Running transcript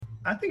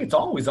I think it's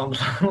always on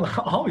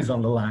always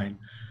on the line.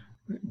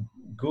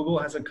 Google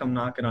hasn't come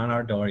knocking on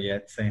our door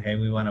yet saying, "Hey,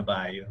 we want to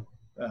buy you."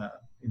 Uh,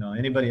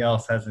 anybody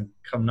else hasn't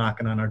come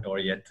knocking on our door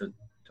yet to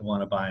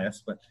want to buy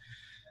us. But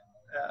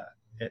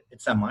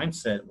it's that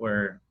mindset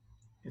where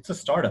it's a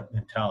startup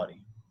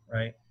mentality,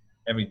 right?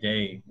 Every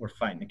day we're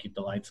fighting to keep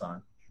the lights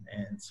on,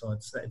 and so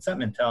it's that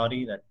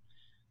mentality that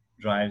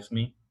drives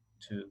me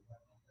to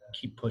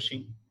keep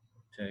pushing,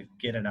 to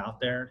get it out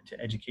there, to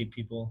educate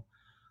people,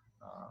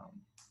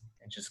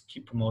 and just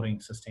keep promoting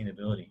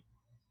sustainability.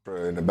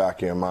 For in the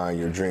back of your mind,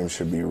 your dreams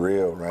should be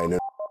real, right?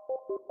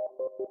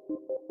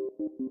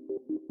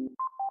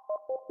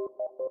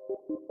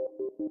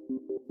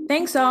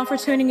 Thanks all for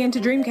tuning in to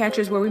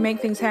Dreamcatchers, where we make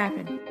things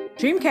happen.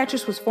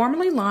 Dreamcatchers was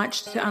formally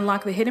launched to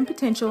unlock the hidden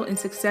potential in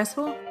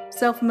successful,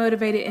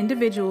 self-motivated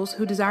individuals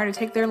who desire to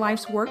take their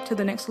life's work to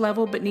the next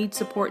level but need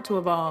support to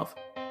evolve.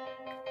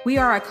 We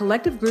are a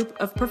collective group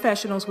of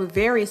professionals with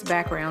various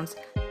backgrounds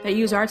that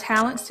use our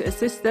talents to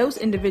assist those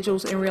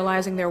individuals in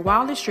realizing their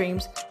wildest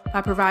dreams by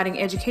providing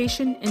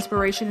education,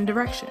 inspiration, and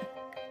direction.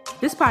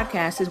 This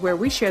podcast is where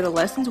we share the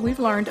lessons we've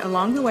learned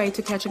along the way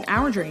to catching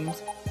our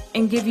dreams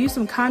and give you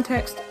some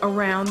context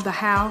around the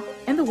how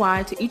and the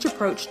why to each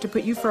approach to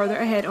put you further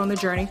ahead on the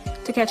journey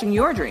to catching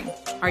your dream.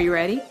 Are you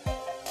ready?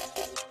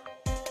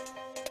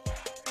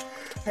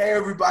 Hey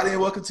everybody,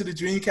 and welcome to the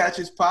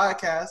Dreamcatchers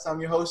podcast.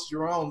 I'm your host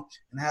Jerome,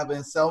 and I have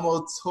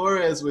Anselmo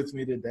Torres with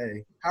me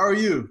today. How are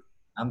you?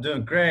 I'm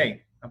doing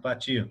great. How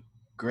about you?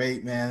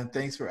 Great, man.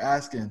 Thanks for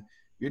asking.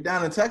 You're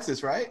down in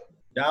Texas, right?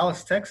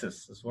 Dallas,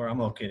 Texas is where I'm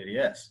located,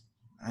 yes.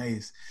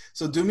 Nice.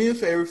 So do me a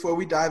favor before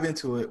we dive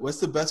into it. What's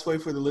the best way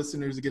for the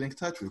listeners to get in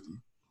touch with you?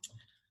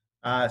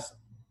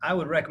 I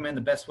would recommend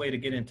the best way to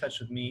get in touch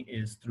with me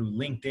is through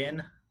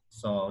LinkedIn.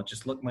 So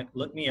just look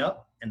me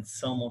up,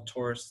 Anselmo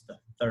Torres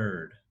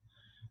III,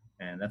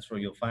 and that's where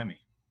you'll find me.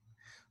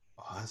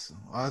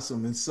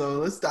 Awesome. And so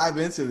let's dive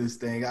into this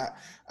thing.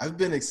 I've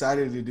been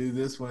excited to do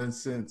this one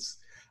since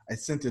I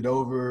sent it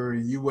over.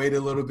 You waited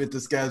a little bit to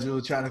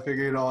schedule, trying to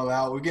figure it all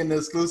out. We're getting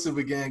exclusive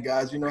again,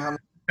 guys. You know how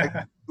many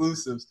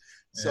exclusives.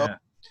 So yeah.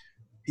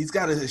 He's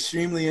got an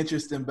extremely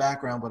interesting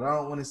background, but I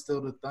don't want to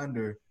steal the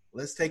thunder.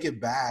 Let's take it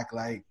back.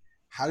 Like,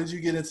 how did you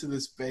get into the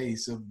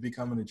space of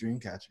becoming a dream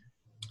catcher?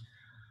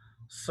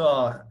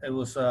 So it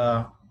was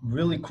a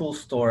really cool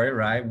story,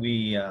 right?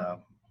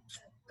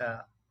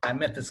 I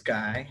met this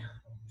guy.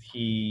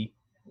 He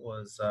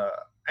was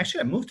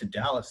actually, I moved to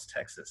Dallas,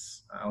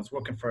 Texas. I was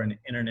working for an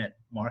internet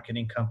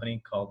marketing company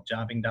called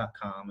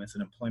Jobbing.com. It's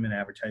an employment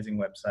advertising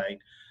website.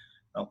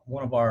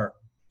 One of our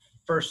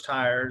first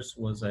hires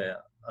was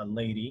a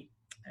lady.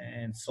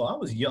 And so I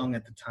was young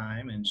at the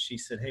time. And she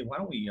said, hey, why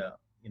don't we, a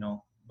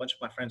bunch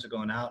of my friends are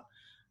going out.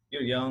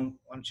 You're young.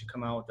 Why don't you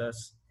come out with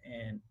us?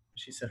 And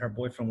she said her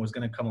boyfriend was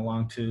going to come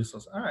along too. So I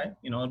was, all right,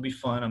 it'll be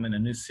fun. I'm in a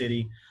new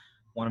city.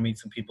 Want to meet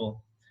some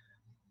people.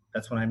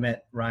 That's when I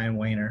met Ryan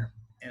Wayner.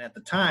 And at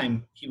the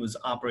time, he was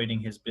operating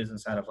his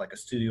business out of like a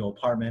studio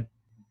apartment.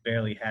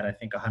 Barely had, I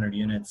think, 100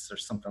 units or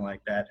something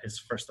like that, his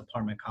first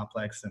apartment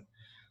complex. And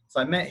so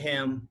I met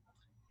him,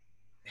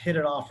 hit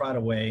it off right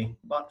away.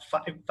 About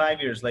 5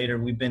 years later,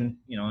 we've been,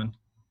 and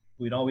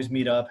we'd always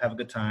meet up, have a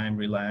good time,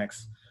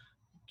 relax,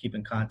 keep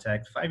in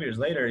contact. 5 years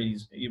later,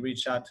 he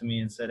reached out to me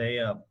and said, hey,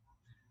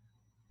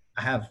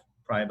 I have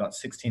probably about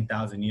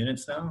 16,000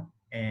 units now,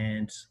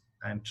 and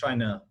I'm trying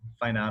to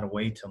find out a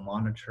way to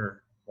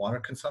monitor water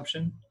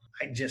consumption.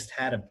 I just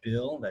had a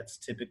bill that's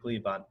typically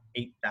about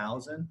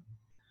 $8,000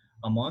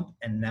 a month,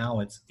 and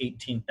now it's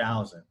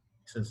 $18,000. He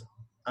says,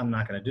 I'm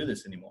not going to do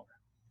this anymore.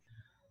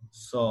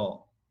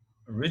 So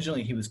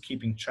originally he was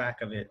keeping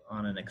track of it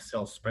on an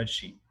Excel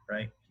spreadsheet,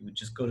 right? He would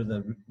just go to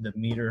the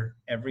meter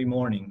every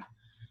morning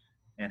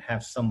and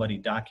have somebody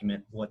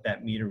document what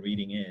that meter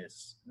reading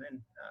is. And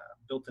then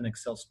built an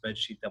Excel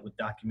spreadsheet that would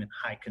document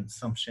high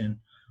consumption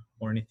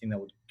or anything that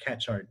would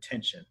catch our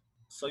attention.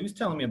 So he was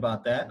telling me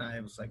about that, and I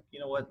was like, you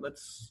know what,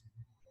 let's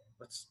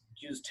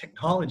use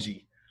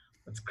technology.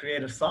 Let's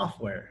create a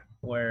software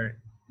where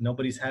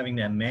nobody's having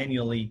to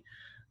manually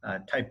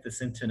type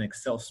this into an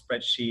Excel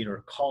spreadsheet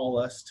or call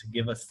us to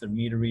give us the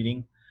meter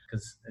reading.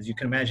 Because as you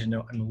can imagine,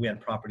 we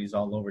had properties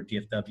all over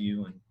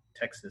DFW and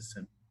Texas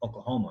and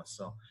Oklahoma.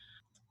 So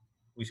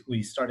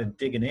we started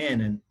digging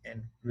in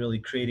and really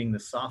creating the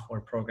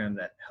software program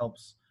that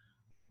helps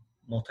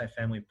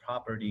multifamily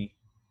property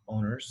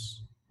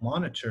owners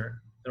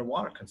monitor their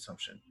water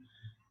consumption.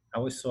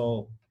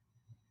 So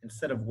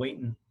instead of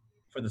waiting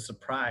for the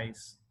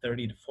surprise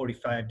 30 to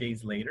 45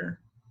 days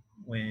later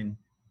when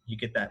you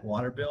get that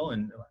water bill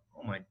and,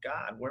 oh my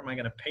God, where am I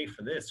going to pay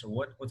for this? Or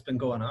what's been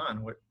going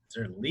on? Is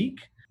there a leak?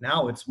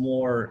 Now it's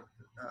more,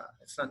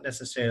 it's not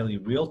necessarily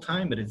real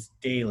time, but it's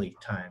daily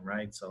time,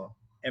 right? So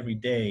every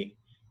day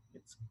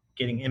it's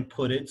getting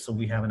inputted so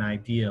we have an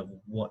idea of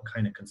what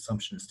kind of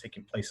consumption is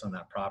taking place on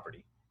that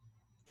property.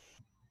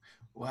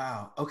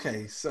 Wow.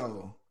 Okay.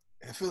 So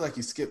I feel like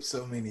you skipped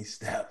so many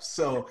steps.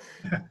 So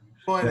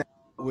going out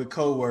with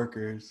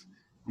coworkers,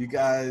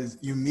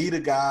 you meet a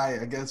guy,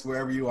 I guess,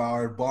 wherever you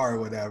are, bar or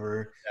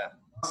whatever,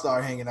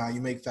 start hanging out,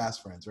 you make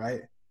fast friends,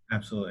 right?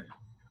 Absolutely.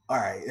 All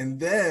right. And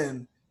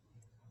then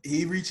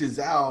he reaches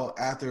out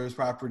after his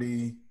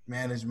property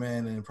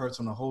management and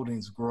personal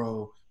holdings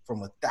grow from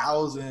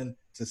 1,000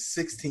 to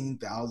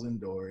 16,000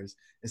 doors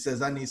and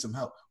says, I need some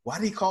help. Why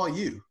did he call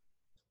you?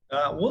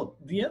 Well,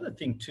 the other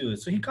thing too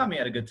is, so he caught me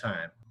at a good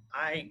time.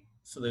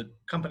 So the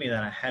company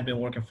that I had been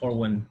working for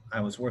when I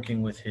was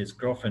working with his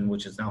girlfriend,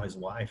 which is now his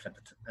wife at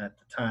the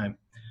time,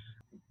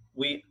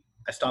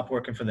 I stopped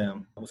working for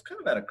them. I was kind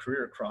of at a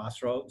career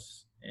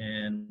crossroads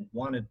and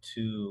wanted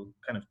to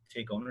kind of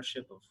take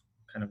ownership of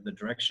kind of the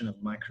direction of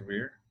my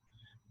career,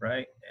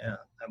 right? I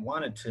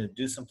wanted to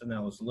do something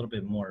that was a little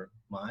bit more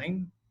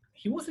mine.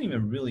 He wasn't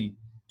even really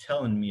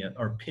telling me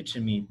or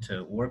pitching me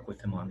to work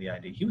with him on the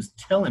idea. He was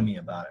telling me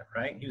about it,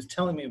 right? He was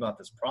telling me about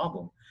this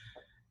problem.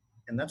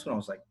 And that's when I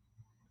was like,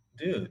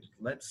 dude,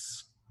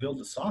 let's build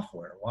the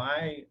software.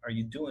 Why are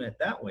you doing it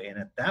that way? And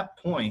at that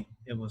point,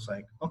 it was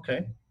like,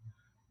 okay,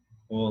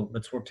 well,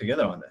 let's work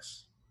together on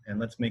this and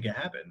let's make it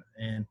happen.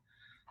 And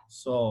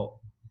so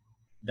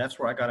that's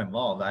where I got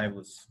involved. I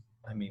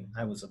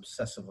was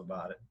obsessive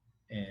about it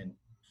and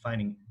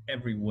finding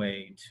every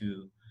way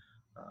to,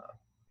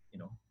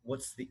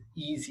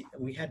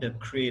 we had to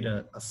create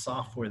a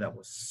software that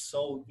was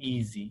so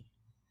easy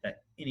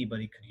that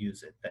anybody could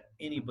use it, that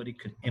anybody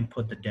could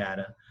input the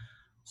data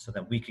so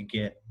that we could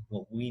get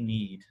what we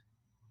need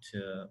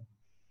to,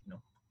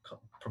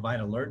 provide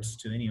alerts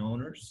to any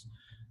owners,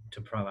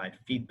 to provide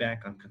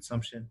feedback on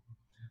consumption.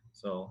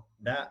 So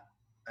that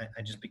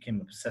I just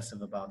became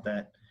obsessive about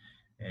that.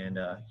 And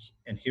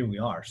here we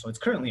are. So it's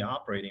currently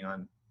operating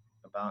on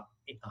about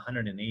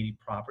 180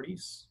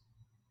 properties,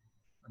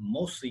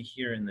 mostly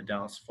here in the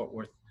Dallas-Fort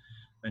Worth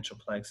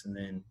Metroplex, and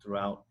then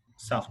throughout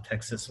South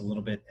Texas a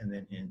little bit, and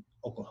then in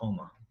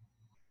Oklahoma.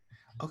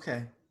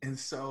 Okay. And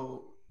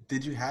so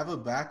did you have a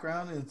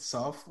background in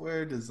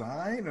software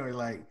design or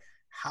like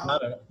how?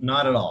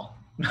 Not at all.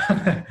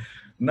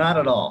 Not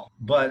at all.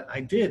 But I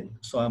did.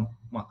 So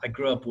I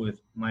grew up with,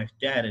 my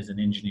dad is an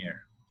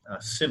engineer,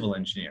 a civil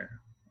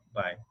engineer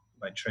by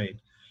trade.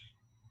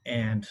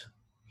 And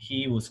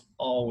he was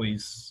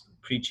always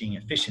preaching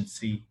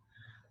efficiency,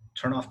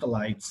 turn off the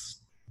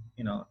lights,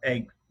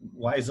 hey,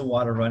 why is the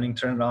water running?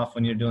 Turn it off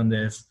when you're doing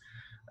this.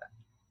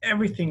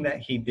 Everything that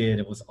he did,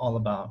 it was all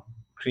about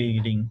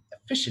creating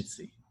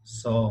efficiency.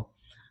 So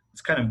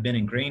it's kind of been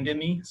ingrained in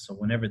me. So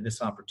whenever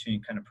this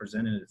opportunity kind of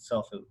presented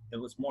itself, it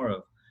was more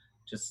of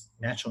just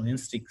natural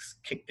instincts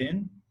kicked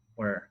in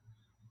where,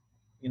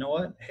 you know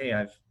what, hey,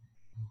 I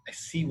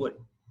see what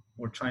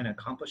we're trying to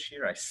accomplish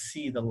here. I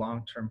see the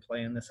long-term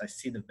play in this. I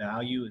see the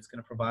value it's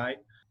going to provide.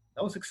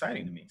 That was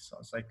exciting to me. So I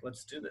was like,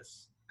 let's do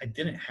this. I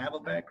didn't have a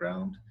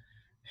background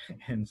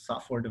in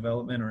software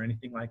development or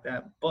anything like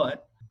that,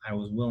 but I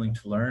was willing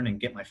to learn and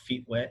get my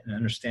feet wet and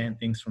understand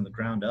things from the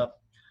ground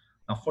up.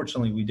 Now,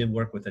 fortunately, we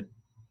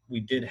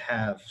did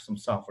have some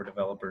software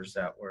developers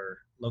that were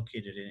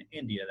located in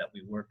India that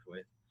we worked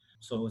with.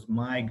 So it was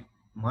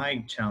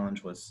my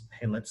challenge was,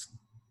 hey, let's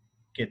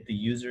get the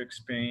user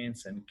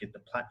experience and get the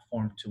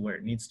platform to where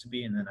it needs to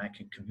be, and then I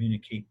can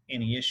communicate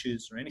any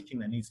issues or anything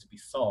that needs to be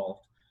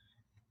solved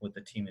with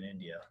the team in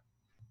India.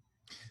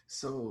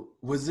 So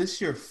was this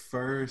your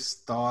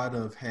first thought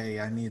of, hey,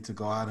 I need to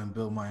go out and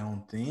build my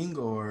own thing,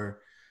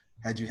 or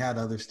had you had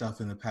other stuff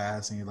in the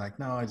past and you're like,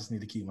 no, I just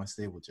need to keep my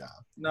stable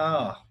job?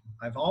 No,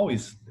 it's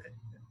always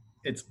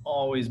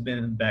been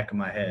in the back of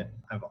my head.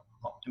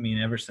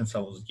 Ever since I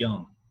was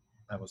young,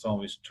 I was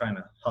always trying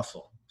to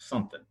hustle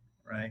something,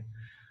 right?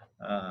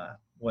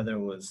 Whether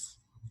it was,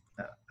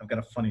 I've got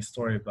a funny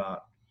story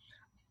about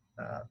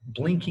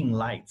blinking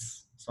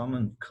lights. So I'm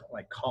in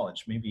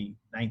college, maybe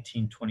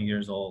 19, 20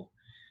 years old.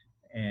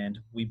 And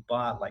we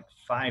bought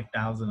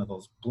 5,000 of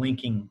those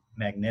blinking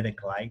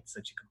magnetic lights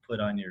that you could put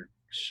on your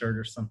shirt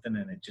or something,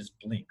 and it just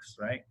blinks,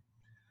 right?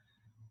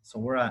 So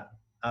we're out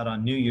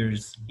on New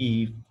Year's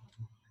Eve.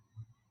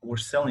 We're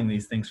selling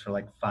these things for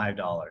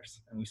 $5,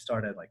 and we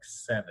started at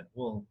 $7.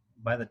 Well,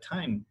 by the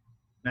time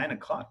 9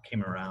 o'clock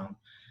came around,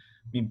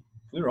 we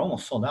were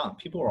almost sold out.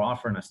 People were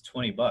offering us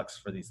 $20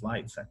 for these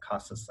lights that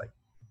cost us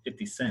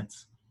 50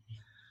 cents.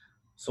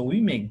 So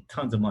we made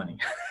tons of money,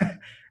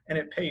 and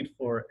it paid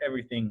for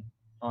everything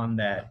on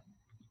that,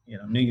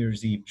 New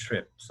Year's Eve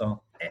trip.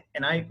 So,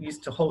 and I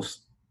used to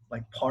host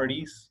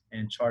parties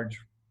and charge,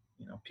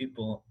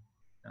 people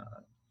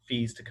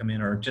fees to come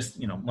in, or just,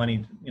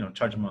 money,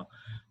 charge them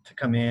to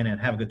come in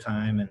and have a good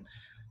time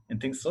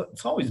and things. So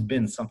it's always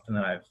been something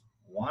that I've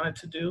wanted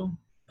to do.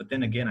 But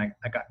then again,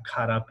 I got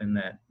caught up in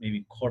that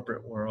maybe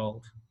corporate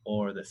world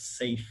or the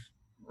safe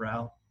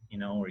route,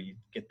 where you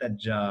get that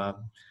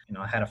job.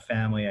 I had a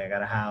family, I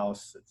got a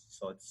house.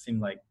 So it seemed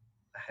like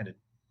I had to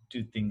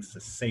do things the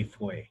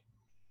safe way,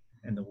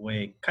 and the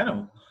way kind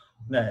of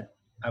that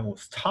I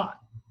was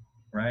taught,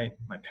 right?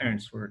 My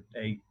parents were,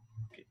 hey,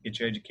 get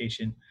your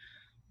education,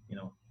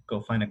 go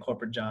find a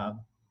corporate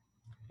job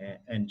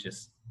and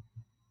just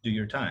do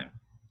your time.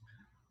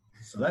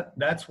 So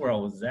that's where I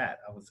was at.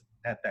 I was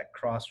at that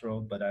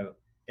crossroad, but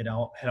it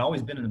had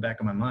always been in the back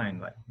of my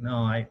mind, no,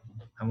 I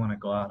want to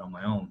go out on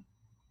my own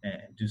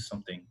and do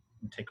something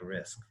and take a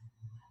risk.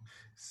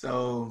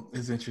 So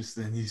it's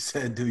interesting. You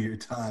said do your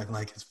time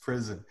like it's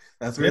prison.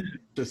 That's Yeah, really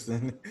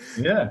interesting.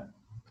 yeah,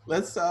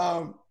 Let's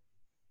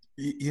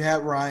you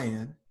had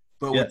Ryan,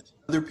 but were yes.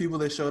 there other people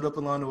that showed up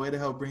along the way to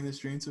help bring this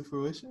dream to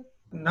fruition?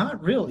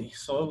 Not really.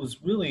 So it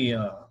was really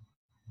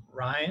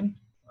Ryan,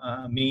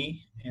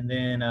 me, and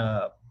then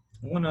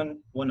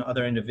one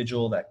other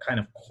individual that kind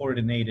of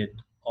coordinated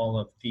all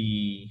of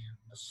the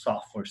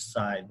software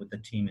side with the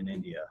team in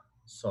India.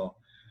 So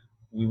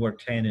we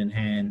worked hand in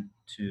hand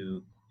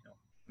to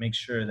make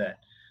sure that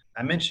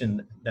I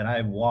mentioned that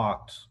I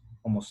walked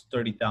almost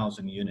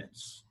 30,000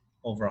 units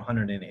over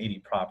 180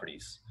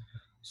 properties.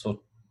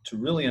 So to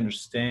really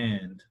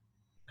understand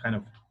kind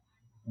of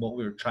what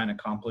we were trying to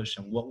accomplish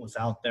and what was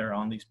out there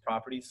on these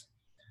properties,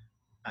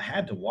 I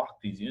had to walk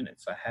these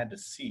units. I had to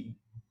see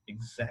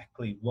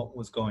exactly what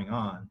was going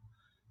on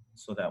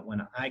so that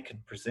when I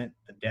could present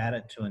the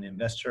data to an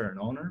investor or an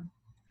owner,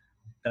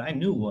 that I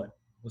knew what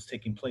was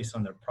taking place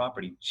on their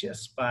property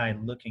just by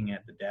looking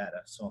at the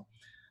data. So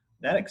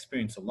that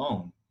experience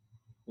alone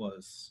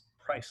was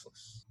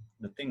priceless.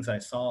 The things I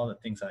saw, the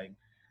things I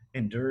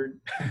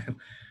endured,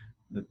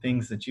 the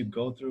things that you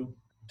go through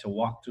to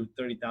walk through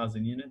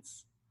 30,000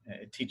 units,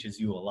 it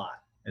teaches you a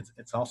lot.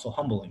 It's also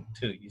humbling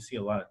too. You see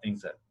a lot of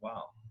things that,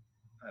 wow,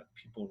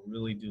 people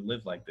really do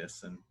live like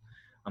this, and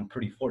I'm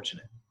pretty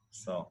fortunate.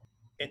 So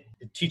it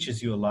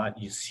teaches you a lot.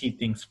 You see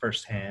things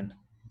firsthand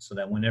so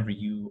that whenever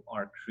you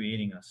are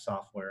creating a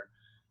software,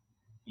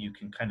 you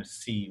can kind of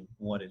see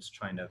what it's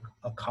trying to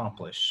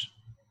accomplish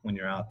when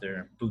you're out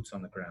there, boots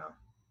on the ground.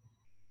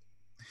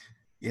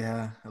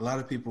 Yeah, a lot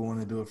of people want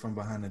to do it from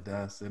behind the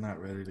desk. They're not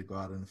ready to go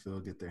out in the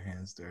field, get their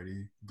hands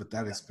dirty. But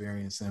that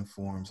experience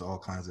informs all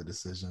kinds of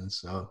decisions.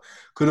 So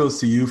kudos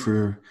to you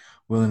for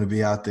willing to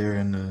be out there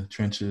in the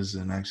trenches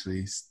and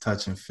actually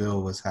touch and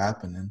feel what's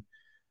happening.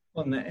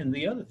 Well, and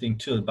the other thing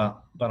too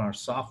about our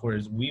software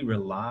is we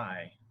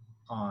rely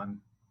on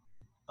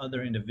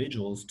other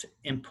individuals to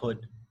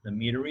input the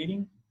meter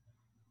reading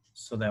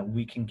so that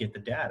we can get the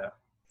data.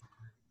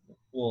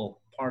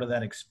 Well, part of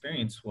that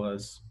experience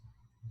was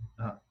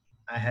uh,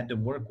 I had to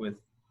work with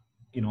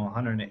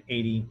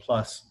 180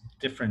 plus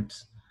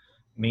different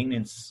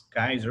maintenance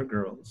guys or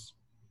girls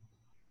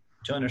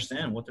to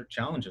understand what their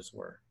challenges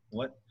were.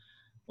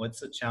 What's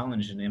the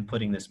challenge in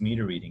inputting this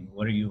meter reading?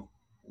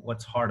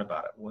 What's hard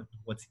about it?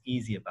 What's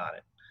easy about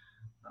it?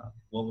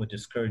 What would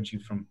discourage you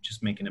from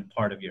just making it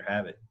part of your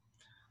habit?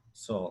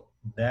 So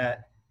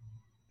that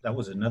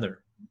was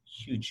another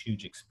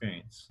huge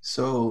experience.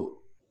 So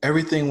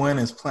everything went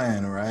as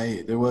planned,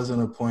 right? There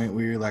wasn't a point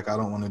where you're like, I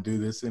don't want to do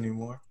this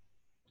anymore.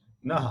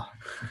 No,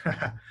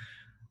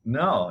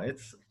 no,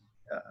 it's,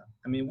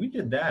 I mean, we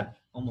did that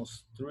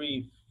almost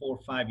 3, 4,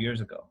 5 years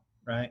ago,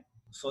 right?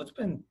 So it's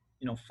been,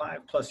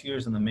 5+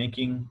 years in the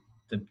making.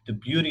 The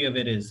beauty of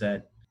it is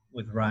that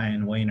with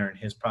Ryan Wayner and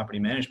his property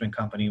management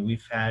company,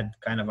 we've had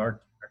kind of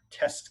our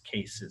test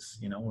cases,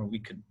 where we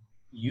could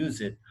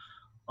use it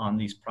on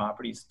these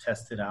properties,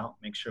 test it out,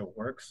 make sure it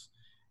works.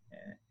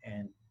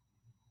 And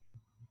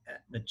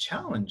the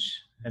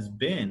challenge has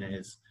been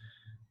is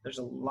there's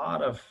a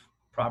lot of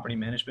property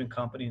management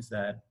companies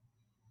that,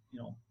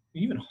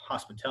 even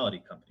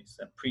hospitality companies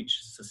that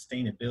preach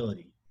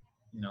sustainability.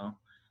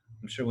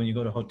 I'm sure when you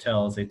go to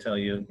hotels, they tell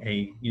you,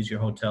 hey, use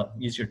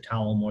your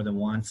towel more than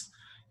once.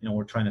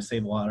 We're trying to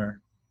save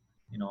water.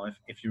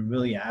 If you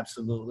really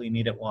absolutely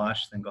need it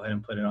washed, then go ahead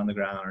and put it on the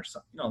ground or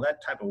something,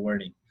 that type of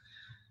wording.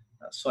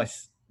 So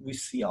we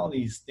see all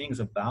these things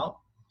about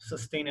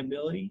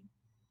sustainability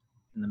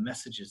and the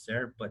message is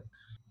there, but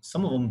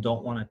some of them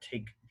don't want to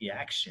take the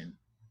action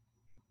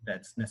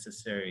that's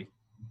necessary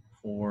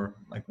for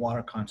like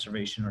water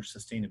conservation or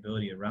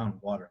sustainability around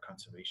water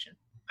conservation.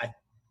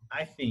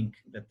 I think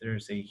that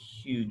there's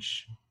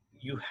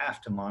you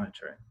have to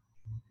monitor it.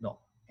 No.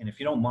 And if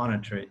you don't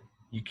monitor it,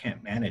 you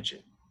can't manage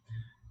it.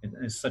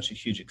 It's such a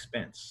huge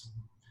expense.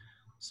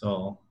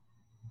 So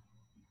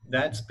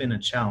that's been a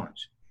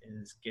challenge,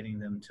 is getting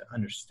them to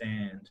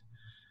understand,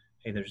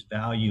 hey, there's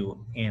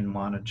value in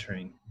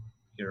monitoring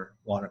your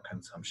water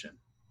consumption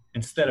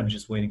instead of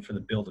just waiting for the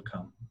bill to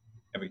come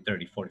every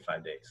 30,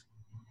 45 days.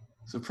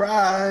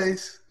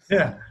 Surprise.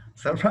 Yeah,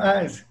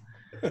 surprise.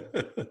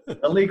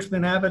 The leak's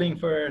been happening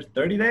for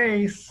 30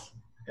 days.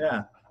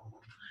 Yeah.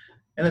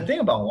 And the thing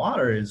about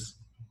water is,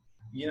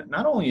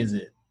 not only is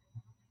it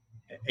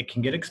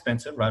can get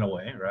expensive right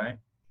away, right?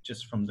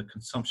 Just from the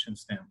consumption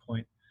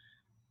standpoint,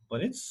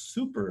 but it's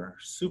super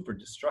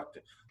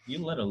destructive. You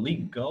let a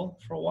leak go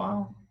for a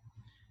while,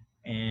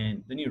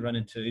 and then you run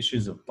into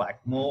issues of black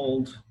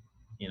mold,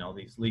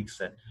 these leaks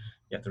that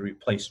you have to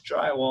replace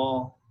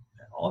drywall.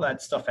 All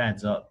that stuff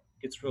adds up.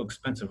 It gets real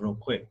expensive real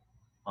quick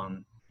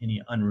on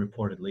any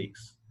unreported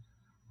leaks.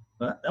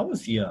 But that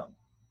was the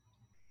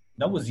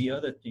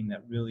other thing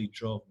that really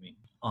drove me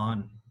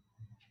on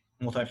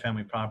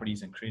multifamily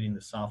properties and creating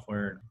the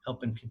software,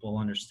 helping people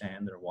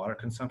understand their water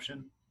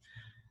consumption,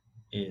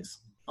 is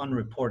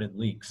unreported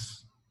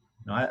leaks.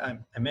 I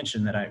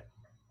mentioned that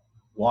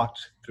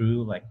walked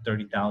through like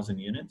 30,000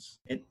 units.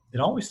 It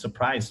always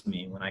surprised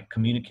me when I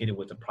communicated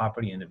with the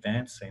property in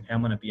advance saying, hey,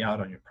 I'm going to be out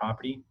on your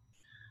property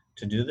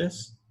to do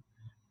this.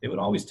 They would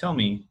always tell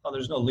me, oh,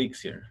 there's no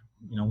leaks here.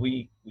 You know,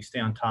 we stay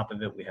on top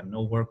of it. We have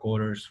no work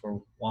orders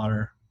for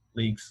water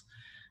leaks.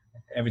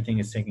 Everything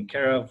is taken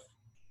care of.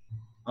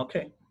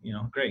 Okay, you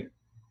know, great.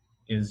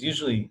 Is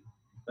usually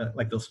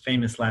like those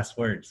famous last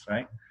words,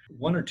 right?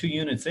 1 or 2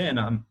 units in,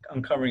 I'm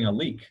uncovering a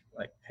leak.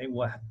 Like, hey,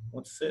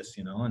 what's this?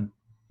 You know, and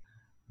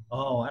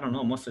oh, I don't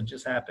know, must have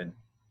just happened.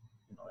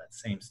 You know, that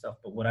same stuff.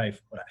 But what I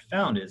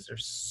found is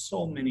there's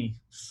so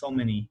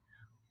many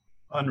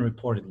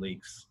unreported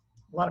leaks.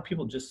 A lot of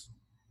people just,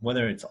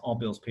 whether it's all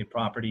bills paid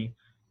property,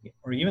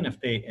 or even if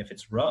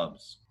it's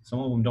rubs, some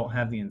of them don't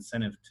have the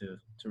incentive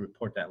to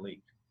report that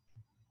leak,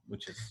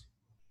 which is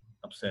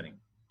upsetting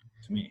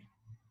to me.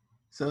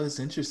 So it's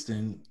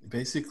interesting.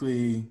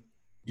 Basically,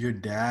 your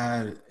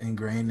dad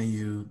ingrained in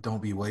you,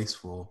 don't be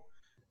wasteful.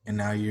 And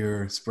now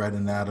you're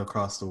spreading that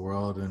across the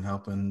world and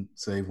helping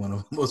save one of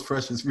the most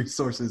precious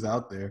resources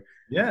out there.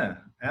 Yeah.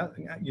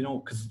 You know,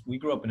 because we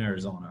grew up in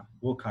Arizona,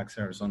 Wilcox,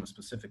 Arizona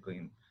specifically.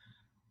 And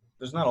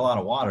there's not a lot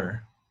of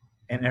water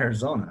in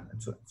Arizona.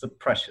 It's a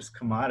precious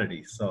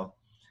commodity. So,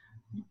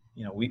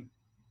 you know,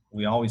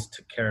 we always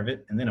took care of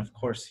it. And then, of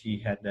course, he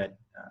had that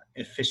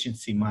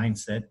efficiency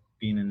mindset,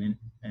 being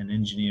an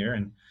engineer.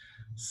 And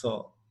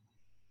so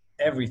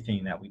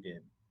everything that we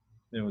did,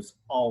 there was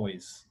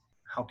always,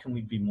 how can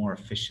we be more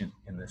efficient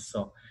in this?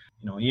 So,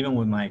 you know, even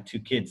with my 2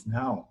 kids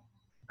now,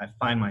 I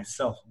find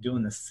myself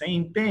doing the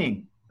same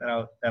thing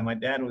that my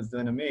dad was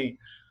doing to me.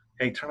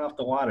 Hey, turn off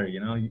the water. You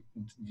know, do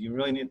you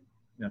really need,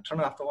 you know, turn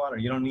off the water.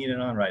 You don't need it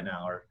on right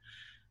now. Or,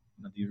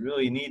 you know, do you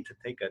really need to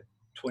take a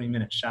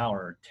 20-minute shower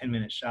or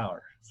 10-minute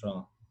shower?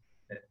 So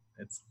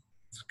it's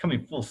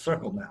coming full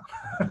circle now.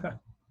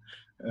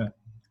 Yeah.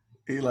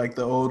 He like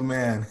the old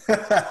man.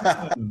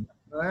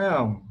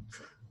 Wow.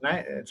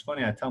 It's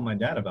funny, I tell my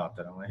dad about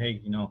that. I'm like,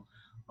 hey, you know,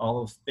 all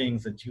those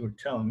things that you were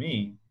telling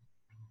me,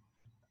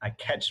 I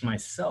catch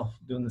myself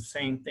doing the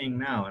same thing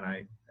now. And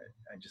I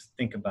just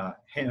think about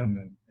him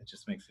and it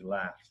just makes me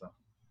laugh.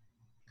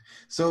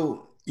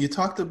 So you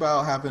talked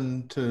about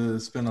having to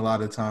spend a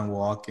lot of time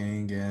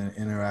walking and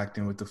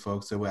interacting with the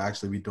folks that would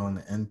actually be doing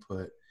the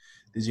input.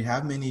 Did you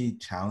have many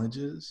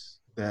challenges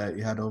that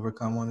you had to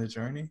overcome on the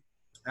journey?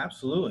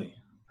 Absolutely.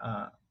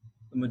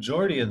 The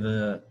majority of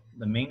the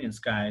maintenance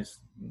guys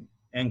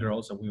and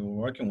girls that we were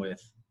working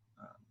with,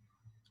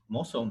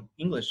 most of them,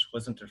 English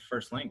wasn't their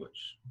first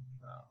language,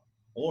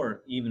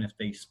 or even if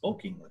they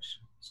spoke English.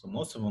 So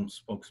most of them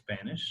spoke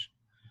Spanish.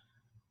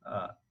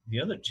 The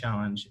other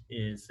challenge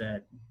is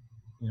that,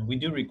 you know, we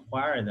do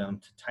require them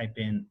to type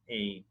in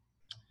a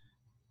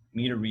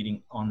meter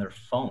reading on their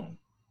phone.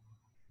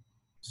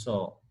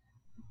 So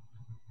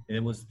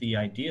it was the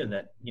idea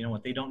that, you know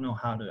what, they don't know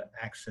how to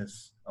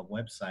access a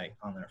website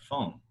on their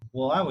phone.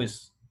 Well, I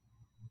always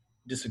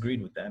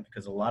disagreed with that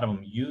because a lot of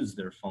them use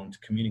their phone to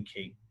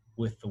communicate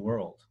with the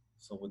world.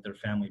 So with their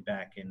family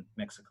back in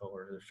Mexico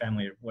or their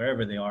family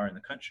wherever they are in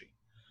the country.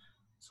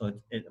 So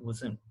it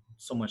wasn't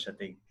so much that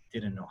they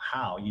didn't know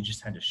how, you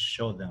just had to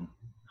show them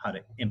how to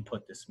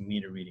input this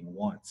meter reading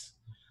once.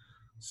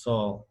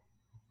 So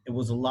it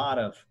was a lot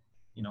of,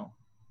 you know,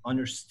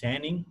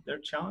 understanding their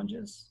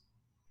challenges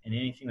and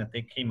anything that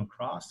they came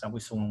across.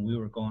 Obviously, when we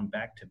were going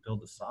back to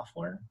build the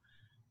software,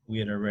 we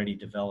had already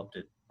developed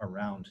it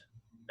around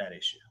that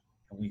issue.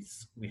 And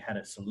we had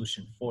a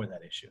solution for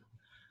that issue.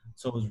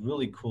 So it was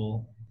really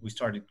cool. We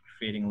started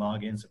creating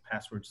logins and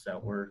passwords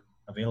that were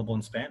available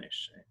in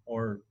Spanish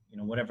or, you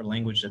know, whatever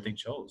language that they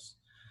chose.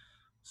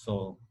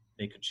 So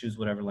they could choose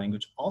whatever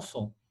language.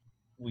 Also,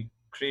 we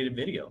created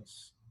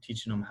videos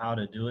teaching them how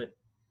to do it,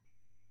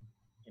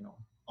 you know,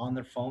 on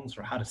their phones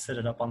or how to set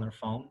it up on their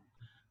phone,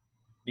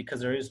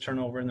 because there is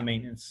turnover in the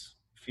maintenance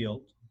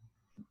field.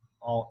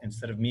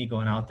 Instead of me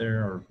going out there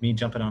or me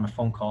jumping on a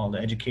phone call to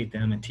educate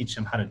them and teach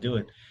them how to do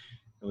it,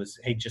 it was,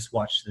 hey, just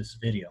watch this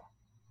video.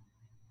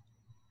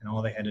 And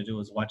all they had to do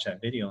was watch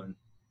that video, and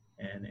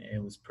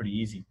it was pretty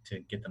easy to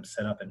get them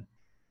set up and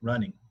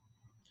running.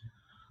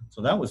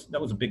 So that was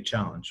a big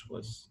challenge,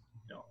 was,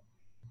 you know,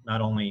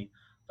 not only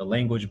the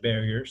language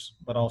barriers,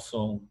 but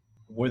also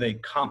were they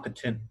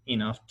competent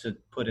enough to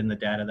put in the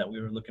data that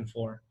we were looking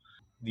for.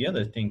 The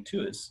other thing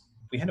too is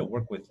we had to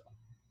work with,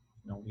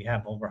 you know, we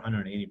have over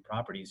 180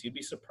 properties. You'd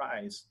be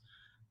surprised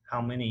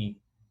how many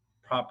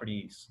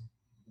properties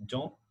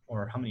don't,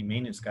 or how many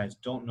maintenance guys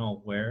don't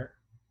know where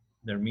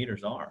their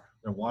meters are,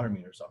 their water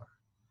meters are,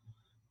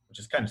 which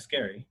is kind of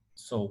scary.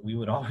 So we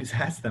would always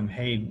ask them,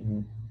 hey,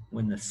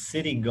 when the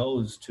city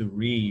goes to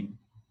read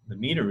the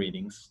meter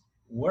readings,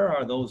 where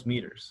are those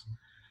meters?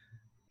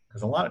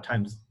 Because a lot of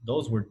times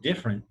those were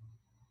different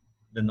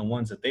than the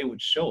ones that they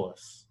would show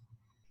us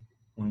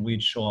when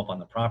we'd show up on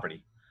the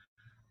property.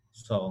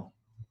 So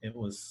that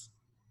was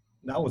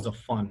a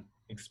fun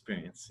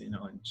experience, you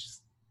know, and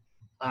just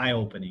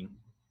eye-opening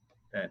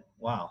that,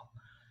 wow,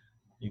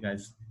 you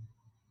guys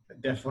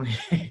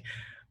definitely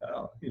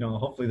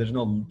hopefully there's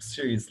no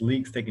serious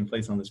leaks taking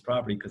place on this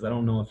property because I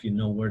don't know if you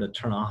know where to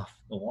turn off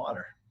the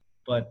water.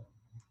 But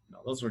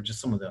those were just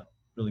some of the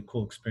really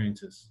cool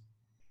experiences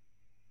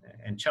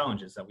and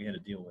challenges that we had to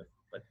deal with.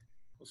 But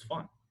it was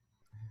fun.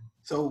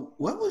 So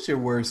what was your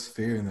worst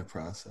fear in the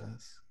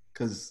process?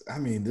 Because, I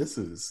mean, this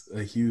is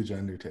a huge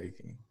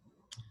undertaking.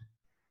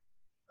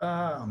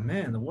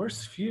 Man, the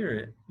worst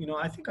fear,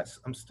 I think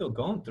I'm still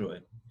going through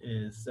it,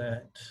 is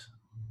that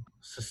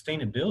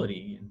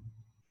sustainability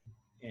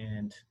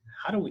and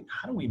how do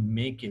we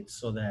make it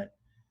so that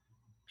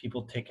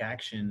people take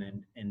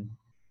action and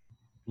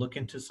look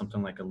into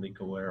something like a leak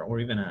aware or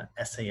even a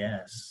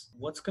SAS.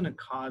 What's going to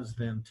cause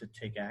them to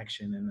take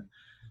action? And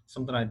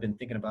something I've been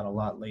thinking about a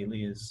lot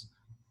lately is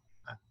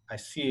I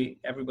see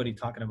everybody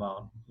talking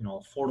about,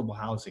 affordable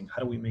housing.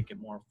 How do we make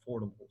it more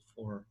affordable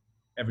for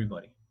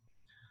everybody?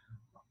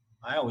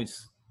 I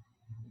always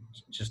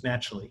just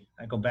naturally,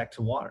 I go back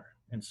to water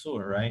and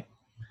sewer, right?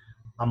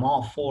 I'm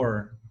all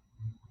for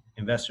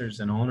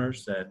investors and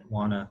owners that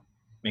want to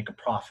make a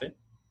profit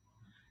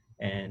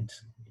and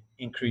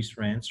increase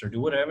rents or do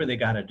whatever they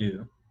got to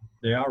do.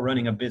 They are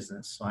running a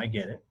business, so I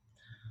get it.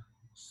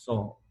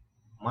 So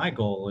my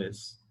goal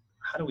is,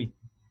 how do we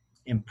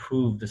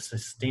improve the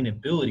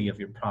sustainability of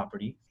your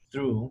property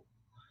through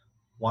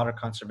water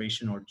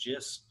conservation or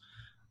just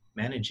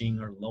managing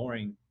or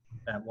lowering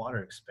that water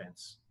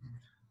expense?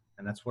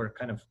 And that's where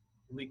kind of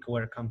leak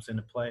aware comes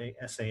into play,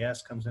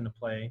 SAS comes into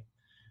play,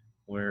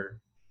 where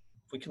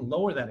if we can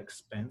lower that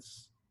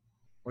expense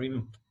or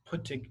even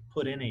put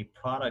in a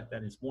product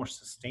that is more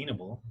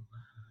sustainable,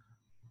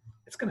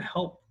 it's going to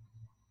help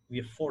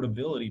the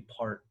affordability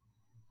part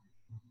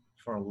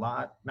for a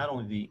lot, not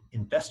only the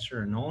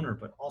investor and owner,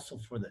 but also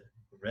for the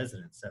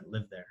residents that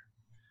live there.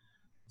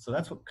 So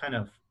that's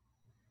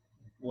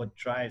what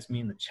drives me,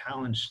 and the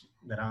challenge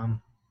that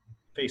I'm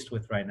faced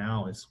with right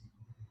now is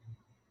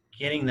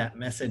getting that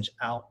message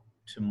out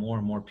to more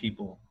and more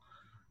people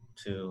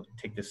to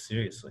take this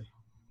seriously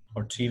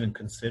or to even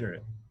consider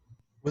it.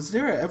 Was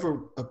there ever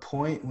a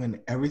point when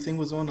everything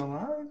was on the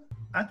line?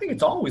 I think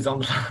it's always on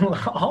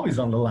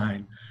the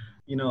line.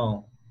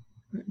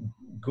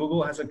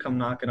 Google hasn't come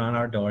knocking on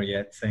our door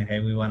yet saying,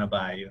 hey, we want to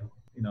buy you.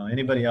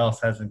 Anybody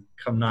else hasn't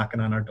come knocking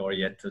on our door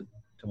yet to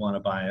want to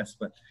buy us.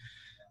 But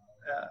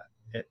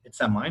it's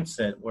that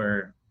mindset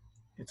where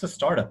it's a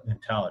startup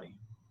mentality,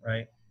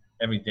 right?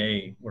 Every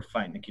day we're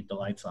fighting to keep the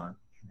lights on.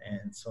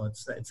 And so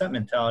it's that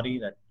mentality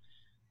that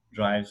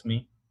drives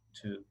me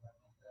to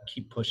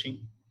keep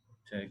pushing,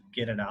 to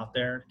get it out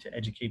there, to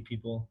educate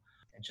people,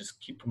 and just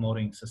keep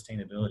promoting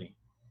sustainability.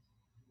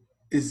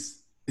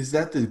 Is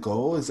that the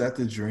goal? Is that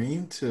the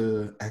dream,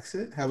 to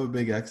have a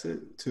big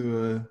exit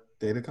to a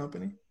data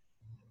company?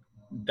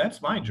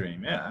 That's my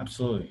dream. Yeah,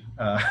 absolutely.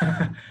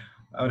 I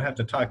would have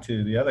to talk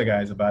to the other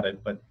guys about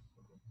it, but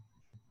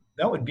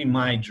that would be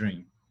my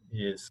dream,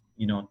 is,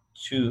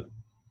 to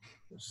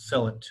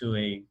sell it to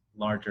a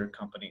larger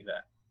company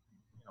that,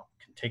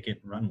 can take it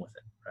and run with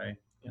it. Right.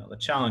 The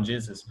challenge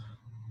is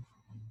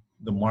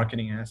the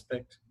marketing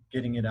aspect,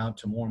 getting it out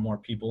to more and more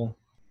people,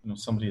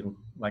 somebody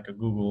like a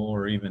Google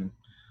or even,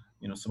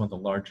 some of the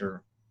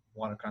larger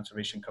water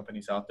conservation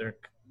companies out there,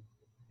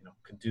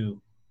 could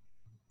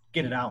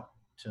get it out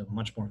to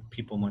much more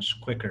people much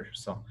quicker.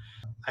 So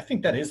I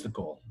think that is the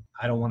goal.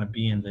 I don't want to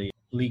be in the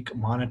leak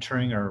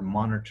monitoring or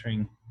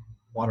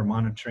water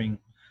monitoring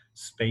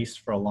space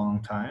for a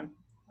long time.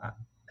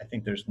 I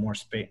think there's more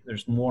space,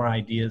 there's more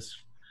ideas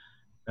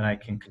that I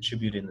can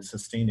contribute in the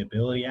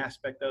sustainability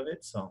aspect of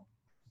it. So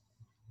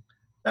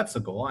that's the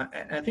goal.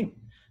 I think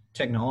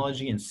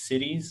technology in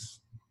cities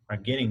are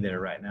getting there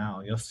right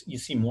now. You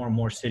see more and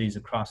more cities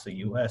across the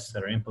U.S.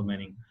 that are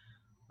implementing,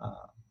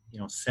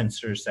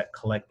 sensors that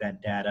collect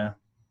that data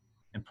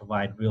and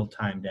provide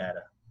real-time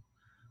data.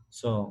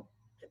 So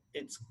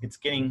it's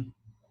getting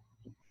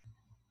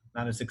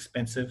not as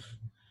expensive.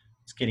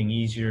 It's getting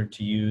easier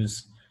to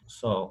use.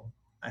 So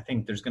I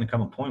think there's going to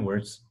come a point where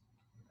it's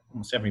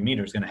almost every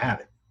meter is going to have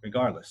it,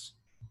 regardless.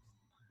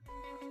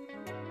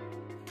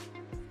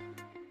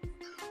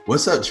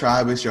 What's up,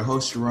 tribe? It's your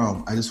host,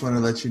 Jerome. I just want to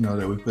let you know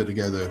that we put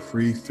together a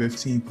free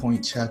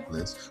 15-point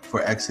checklist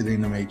for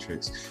exiting the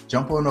matrix.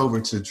 Jump on over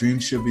to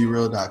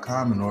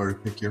dreamshouldbereal.com in order to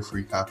pick your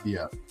free copy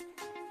up.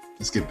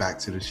 Let's get back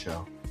to the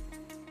show.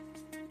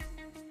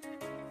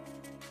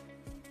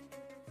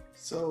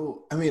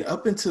 So,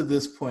 up until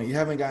this point, you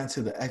haven't gotten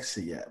to the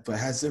exit yet, but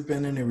has there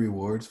been any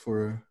rewards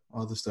for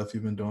all the stuff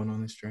you've been doing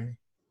on this journey?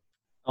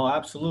 Oh,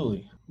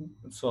 absolutely.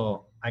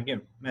 So I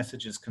get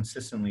messages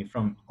consistently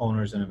from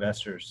owners and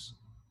investors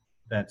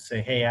that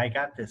say, hey, I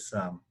got this,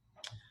 I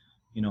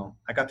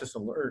got this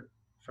alert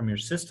from your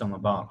system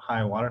about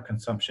high water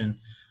consumption.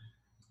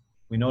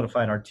 We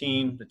notified our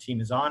team, the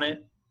team is on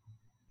it.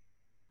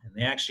 And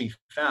they actually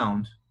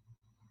found,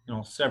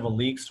 several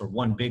leaks or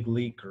one big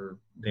leak, or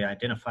they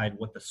identified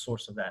what the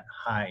source of that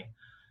high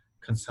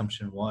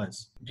consumption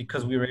was.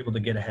 Because we were able to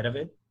get ahead of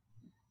it,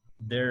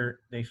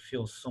 they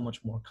feel so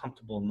much more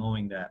comfortable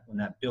knowing that when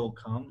that bill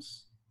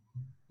comes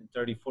in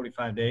 30,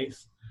 45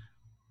 days,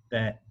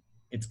 that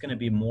it's going to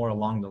be more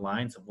along the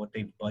lines of what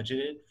they've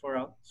budgeted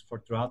for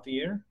throughout the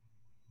year,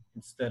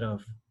 instead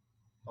of,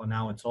 oh,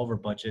 now it's over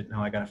budget.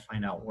 Now I got to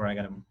find out where I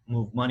got to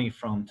move money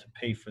from to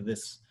pay for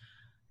this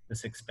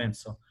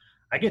expense. So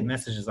I get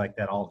messages like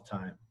that all the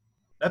time.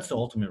 That's the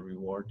ultimate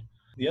reward.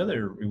 The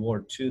other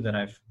reward too that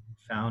I've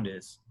found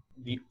is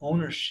the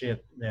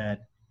ownership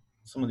that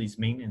some of these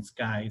maintenance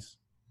guys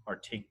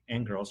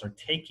and girls are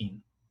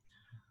taking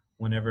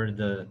whenever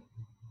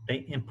they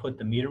input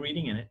the meter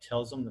reading and it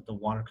tells them that the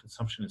water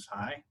consumption is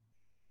high.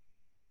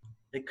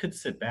 They could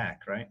sit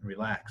back, right, and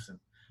relax and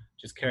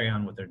just carry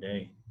on with their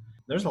day.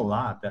 There's a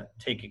lot that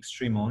take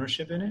extreme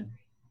ownership in it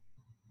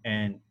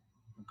and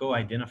go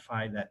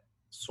identify that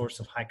source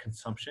of high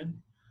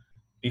consumption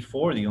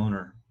before the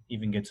owner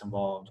even gets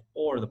involved,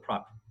 or the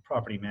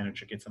property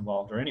manager gets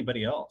involved, or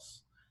anybody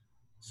else.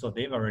 So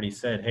they've already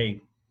said,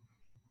 hey,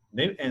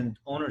 and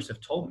owners have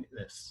told me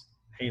this.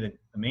 Hey, the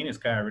maintenance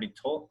guy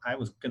I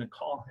was going to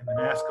call him and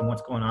ask him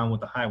what's going on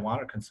with the high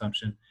water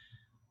consumption.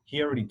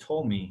 He already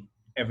told me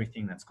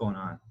everything that's going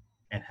on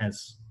and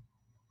has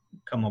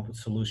come up with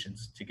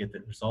solutions to get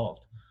that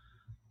resolved.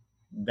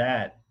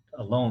 That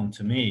alone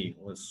to me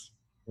was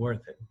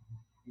worth it.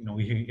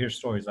 We hear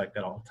stories like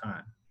that all the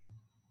time.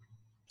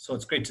 So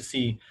it's great to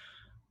see,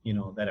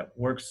 that it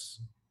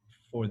works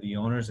for the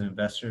owners and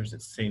investors.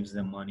 It saves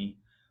them money,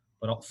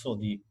 but also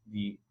the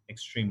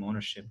extreme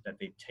ownership that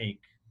they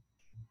take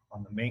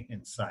on the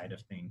maintenance side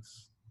of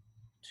things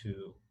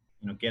to,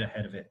 get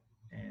ahead of it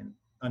and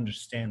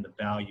understand the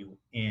value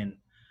in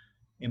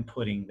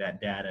inputting that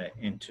data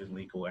into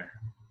LegalWare.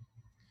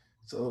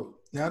 So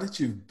now that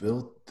you've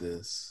built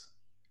this,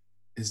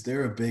 is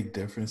there a big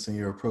difference in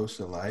your approach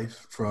to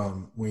life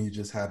from when you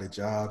just had a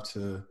job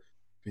to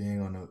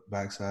being on the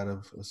backside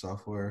of a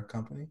software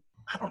company?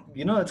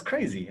 It's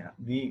crazy.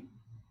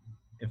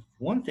 If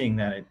one thing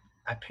that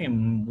I pay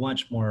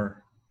much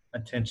more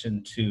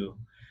attention to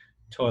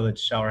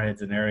toilets, shower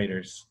heads, and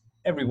aerators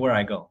everywhere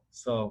I go.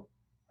 So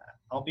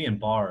I'll be in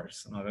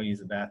bars and I'll go use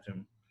the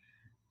bathroom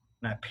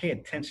and I pay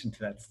attention to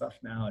that stuff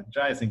now. It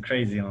drives me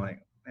crazy. I'm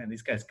like, man,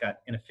 these guys got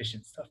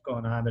inefficient stuff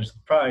going on. There's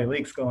probably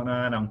leaks going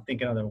on. I'm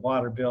thinking of their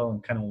water bill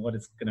and kind of what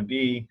it's going to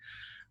be.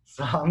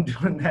 So I'm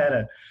doing that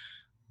at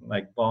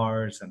like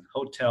bars and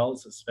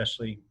hotels,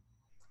 especially.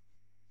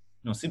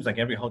 It seems like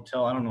every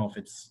hotel, I don't know if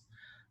it's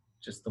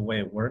just the way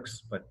it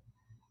works, but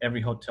every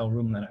hotel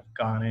room that I've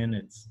gone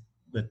in,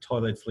 the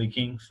toilet's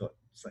leaking. So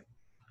it's like,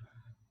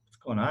 what's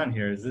going on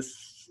here?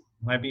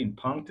 Am I being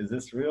punked? Is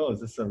this real? Is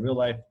this a real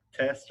life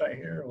test right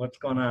here? What's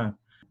going on?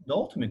 The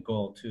ultimate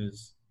goal too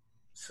is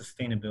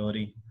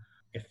sustainability,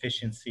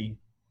 efficiency.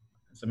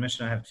 As I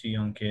mentioned, I have 2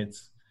 young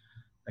kids.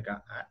 Like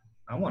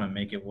I want to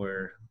make it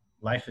where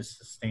life is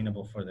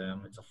sustainable for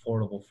them. It's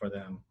affordable for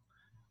them.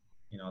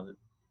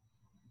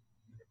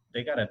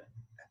 They gotta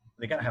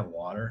have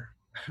water.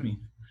 I mean,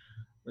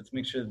 let's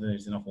make sure that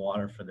there's enough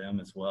water for them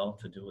as well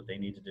to do what they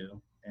need to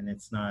do. And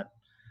it's not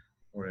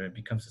where it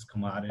becomes this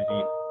commodity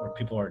where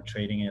people are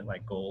trading it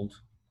like gold,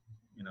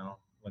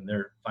 when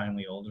they're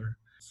finally older.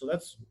 So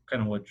that's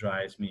kind of what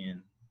drives me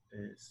in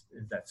is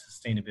that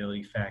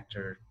sustainability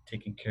factor,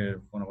 taking care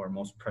of one of our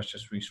most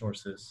precious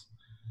resources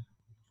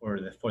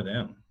for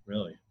them,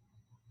 really.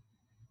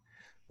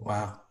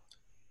 Wow.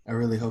 I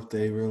really hope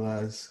they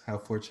realize how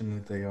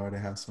fortunate they are to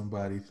have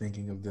somebody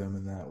thinking of them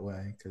in that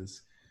way,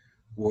 because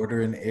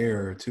water and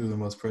air are 2 of the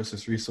most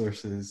precious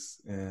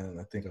resources, and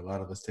I think a lot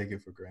of us take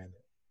it for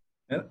granted.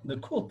 The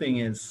cool thing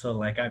is, so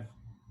like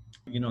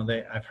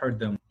I've heard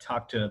them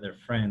talk to their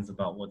friends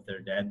about what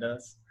their dad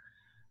does,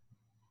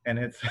 and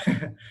it's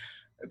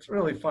it's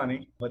really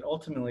funny. But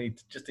ultimately,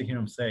 just to hear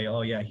them say,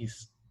 "Oh yeah,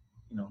 he's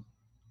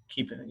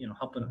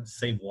helping us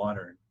save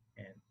water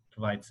and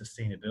provide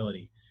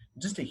sustainability."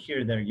 Just to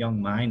hear their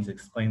young minds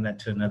explain that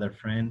to another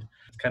friend,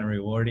 it's kind of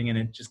rewarding, and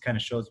it just kind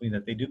of shows me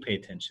that they do pay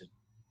attention.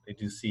 They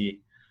do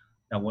see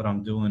that what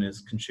I'm doing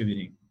is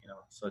contributing,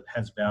 so it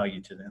has value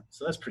to them.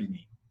 So that's pretty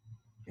neat.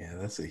 Yeah,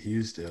 that's a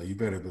huge deal. You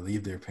better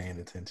believe they're paying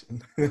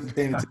attention.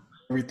 Paying attention to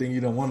everything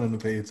you don't want them to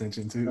pay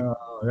attention to.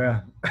 Oh,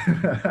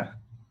 yeah.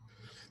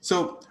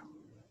 So,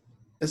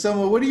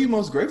 Anselmo, what are you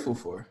most grateful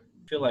for?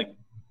 I feel like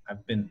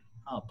I've been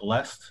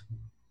blessed,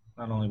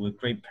 not only with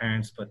great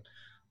parents, but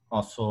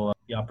also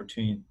the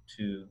opportunity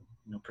to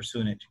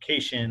pursue an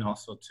education,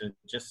 also to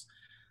just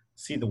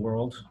see the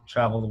world,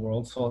 travel the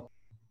world. So,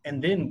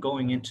 and then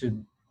going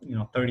into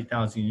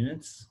 30,000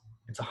 units,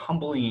 it's a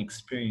humbling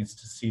experience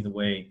to see the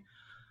way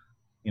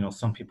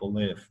some people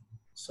live.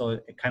 So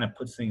it kind of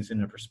puts things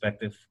into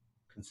perspective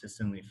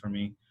consistently for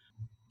me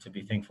to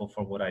be thankful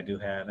for what I do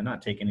have and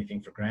not take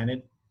anything for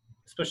granted,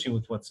 especially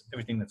with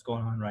everything that's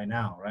going on right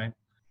now, right?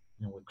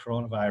 With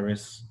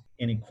coronavirus,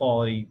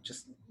 inequality,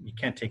 just you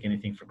can't take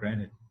anything for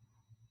granted.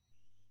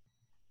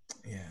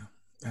 Yeah,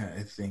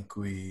 I think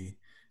we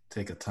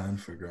take a ton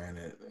for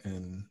granted,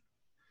 and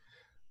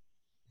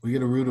we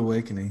get a rude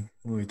awakening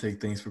when we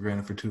take things for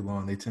granted for too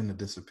long. They tend to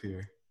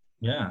disappear.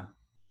 Yeah.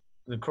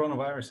 The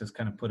coronavirus has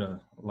kind of put a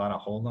lot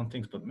of hold on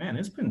things, but man,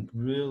 it's been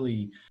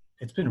really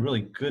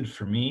good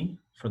for me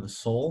for the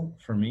soul,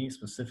 for me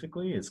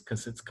specifically, is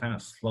because it's kind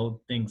of slowed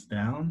things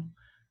down.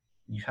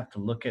 You have to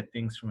look at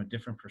things from a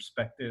different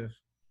perspective,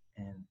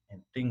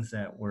 and things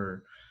that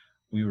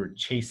we were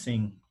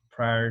chasing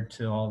prior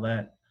to all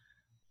that,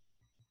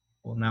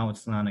 well, now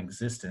it's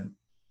non-existent,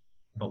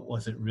 but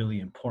was it really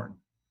important?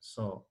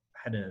 So I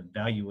had to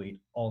evaluate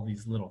all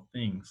these little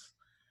things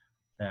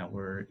that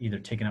were either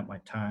taking up my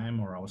time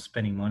or I was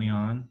spending money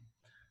on,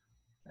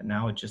 and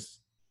now it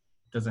just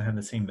doesn't have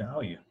the same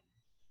value.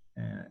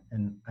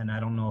 And I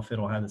don't know if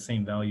it'll have the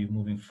same value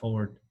moving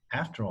forward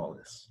after all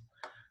this.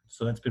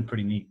 So that's been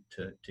pretty neat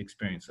to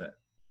experience that.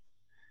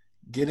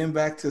 Getting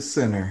back to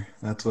center,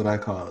 that's what I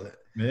call it.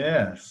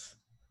 Yes.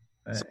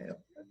 So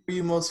what are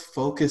you most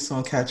focused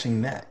on catching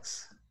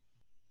next?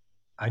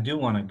 I do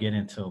want to get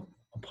into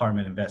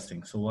apartment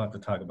investing, so we'll have to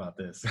talk about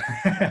this.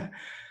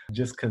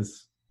 Just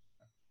because,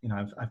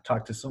 I've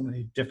talked to so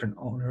many different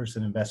owners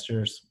and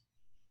investors,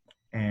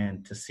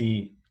 and to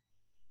see,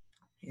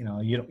 you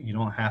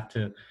don't have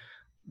to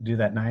do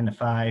that 9 to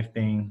 5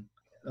 thing.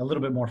 A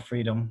little bit more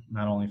freedom,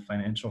 not only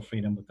financial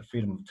freedom, but the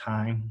freedom of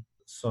time.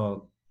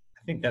 So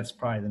I think that's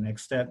probably the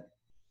next step,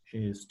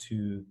 is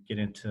to get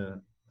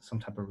into some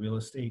type of real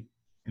estate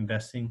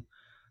investing,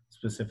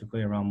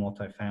 specifically around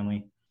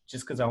multifamily,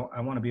 just because I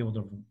want to be able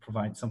to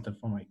provide something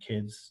for my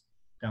kids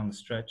down the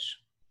stretch,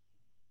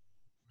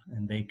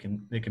 and they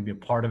can be a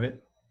part of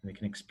it. They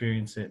can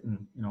experience it,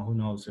 and who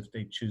knows if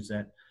they choose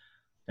that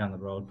down the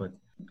road. But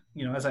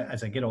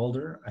as I get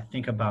older, I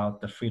think about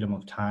the freedom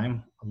of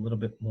time a little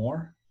bit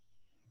more,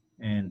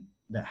 and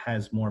that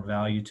has more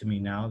value to me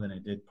now than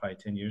it did probably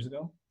 10 years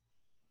ago.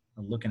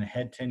 I'm looking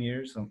ahead 10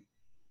 years,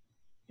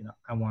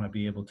 I want to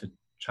be able to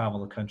travel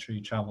the country,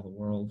 travel the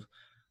world,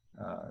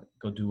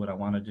 go do what I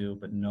want to do,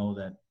 but know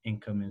that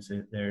income is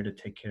there to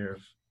take care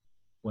of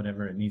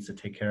whatever it needs to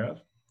take care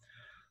of.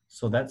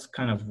 So that's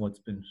kind of what's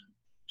been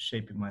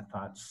shaping my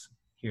thoughts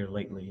here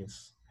lately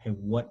is, hey,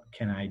 what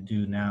can I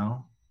do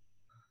now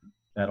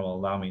that'll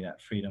allow me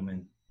that freedom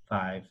in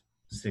 5,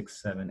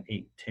 6, 7,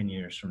 8, 10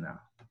 years from now?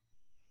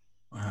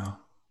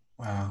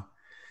 Wow.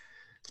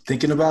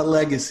 Thinking about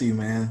legacy,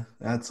 man.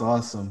 That's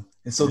awesome.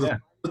 And so the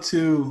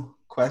 2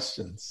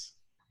 questions.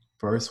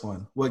 First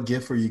one, what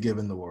gift are you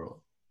giving the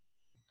world?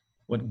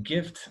 What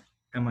gift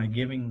am I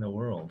giving the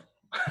world?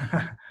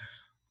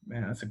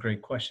 Man, that's a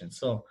great question.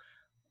 So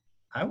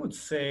I would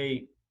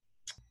say,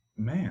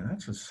 man,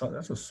 that's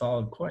a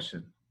solid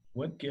question.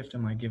 What gift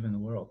am I giving the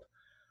world?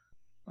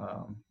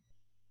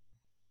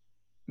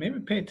 Maybe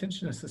pay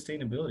attention to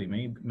sustainability.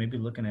 Maybe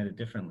looking at it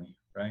differently,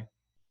 right?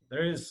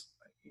 There is,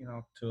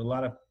 to a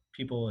lot of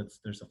people,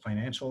 there's a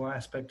financial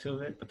aspect to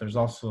it, but there's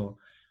also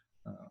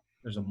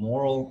there's a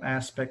moral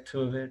aspect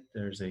to it.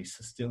 There's a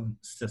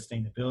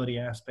sustainability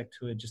aspect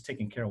to it, just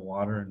taking care of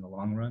water in the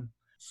long run.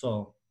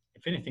 So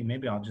if anything,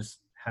 maybe I'll just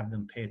have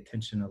them pay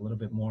attention a little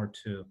bit more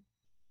to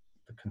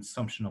the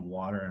consumption of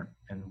water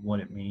and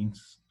what it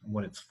means,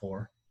 what it's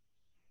for.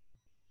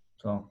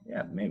 So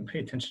yeah, maybe pay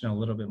attention a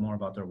little bit more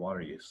about their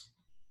water use.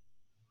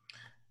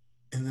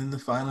 And then the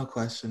final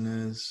question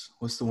is,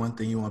 what's the one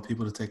thing you want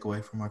people to take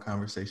away from our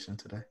conversation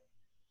today?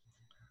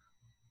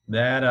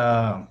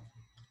 That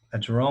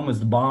Jerome is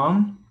the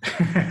bomb.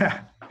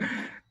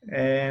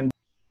 And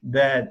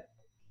that,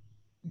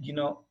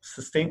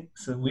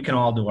 so we can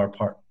all do our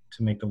part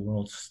to make the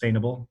world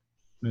sustainable.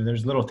 I mean,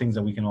 there's little things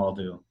that we can all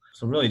do.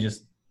 So really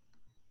just,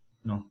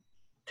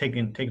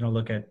 taking a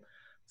look at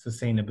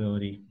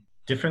sustainability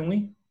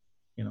differently,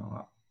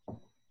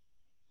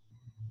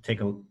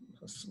 take a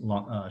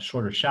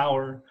shorter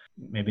shower,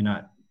 maybe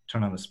not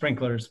turn on the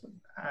sprinklers.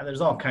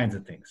 There's all kinds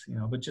of things,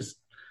 but just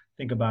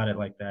think about it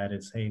like that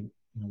is, hey,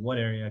 what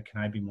area can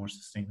I be more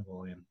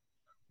sustainable in?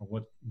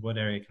 Or what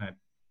area can I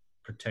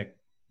protect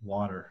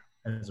water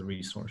as a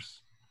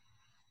resource?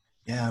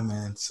 Yeah,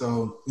 man.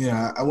 So,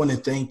 I want to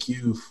thank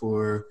you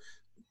for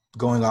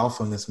going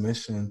off on this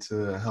mission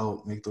to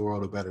help make the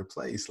world a better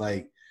place.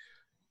 Like,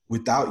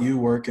 without you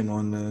working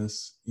on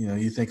this,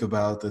 you think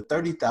about the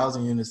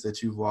 30,000 units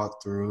that you've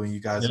walked through, and you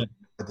guys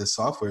have the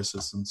software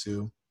system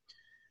too.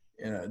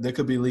 There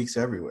could be leaks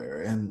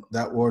everywhere, and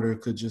that water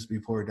could just be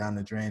poured down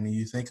the drain. And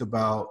you think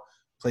about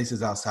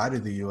places outside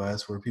of the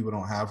U.S. where people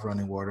don't have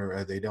running water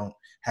or they don't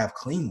have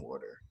clean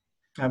water.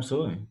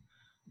 Absolutely.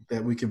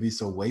 That we can be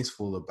so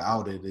wasteful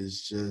about it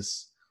is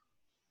just,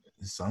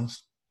 in some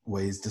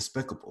ways,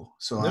 despicable.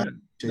 So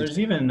there's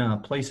even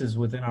places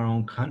within our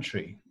own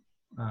country,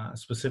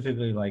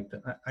 specifically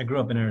I grew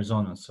up in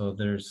Arizona, so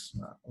there's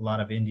a lot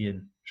of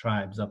Indian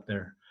tribes up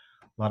there,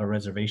 a lot of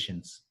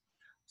reservations.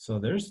 So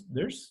there's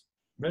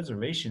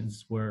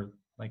reservations where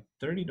like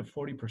 30 to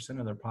 40%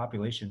 of their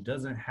population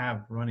doesn't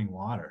have running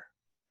water.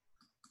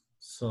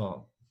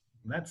 So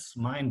that's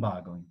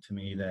mind-boggling to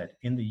me that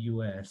in the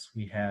U.S.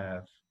 we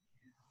have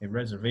a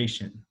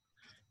reservation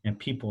and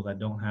people that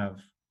don't have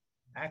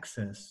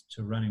access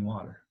to running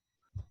water.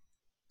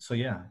 So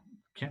yeah,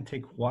 can't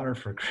take water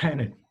for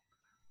granted.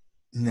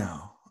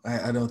 No,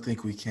 I don't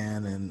think we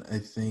can. And I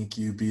think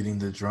you beating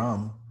the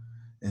drum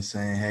and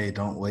saying, hey,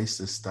 don't waste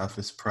this stuff.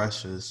 It's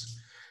precious.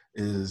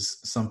 is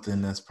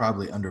something that's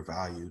probably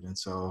undervalued. And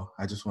so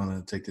I just want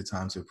to take the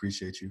time to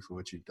appreciate you for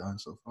what you've done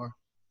so far.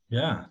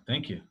 Yeah,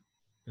 thank you.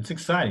 It's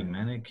exciting,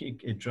 man.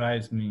 It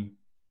drives me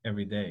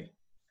every day.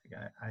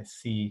 I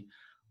see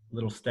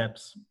little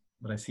steps,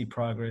 but I see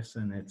progress,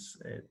 and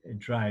it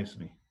drives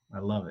me. I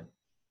love it.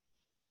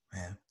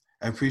 Man,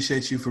 I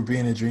appreciate you for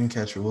being a dream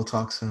catcher. We'll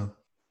talk soon.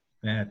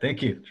 Yeah,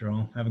 thank you,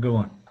 Jerome. Have a good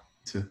one.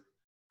 You too.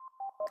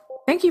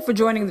 Thank you for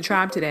joining the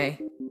tribe today.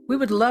 We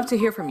would love to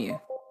hear from you.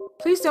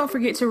 Please don't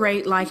forget to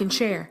rate, like, and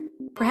share.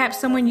 Perhaps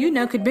someone you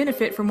know could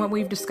benefit from what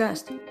we've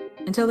discussed.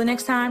 Until the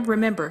next time,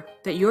 remember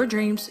that your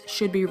dreams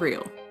should be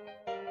real.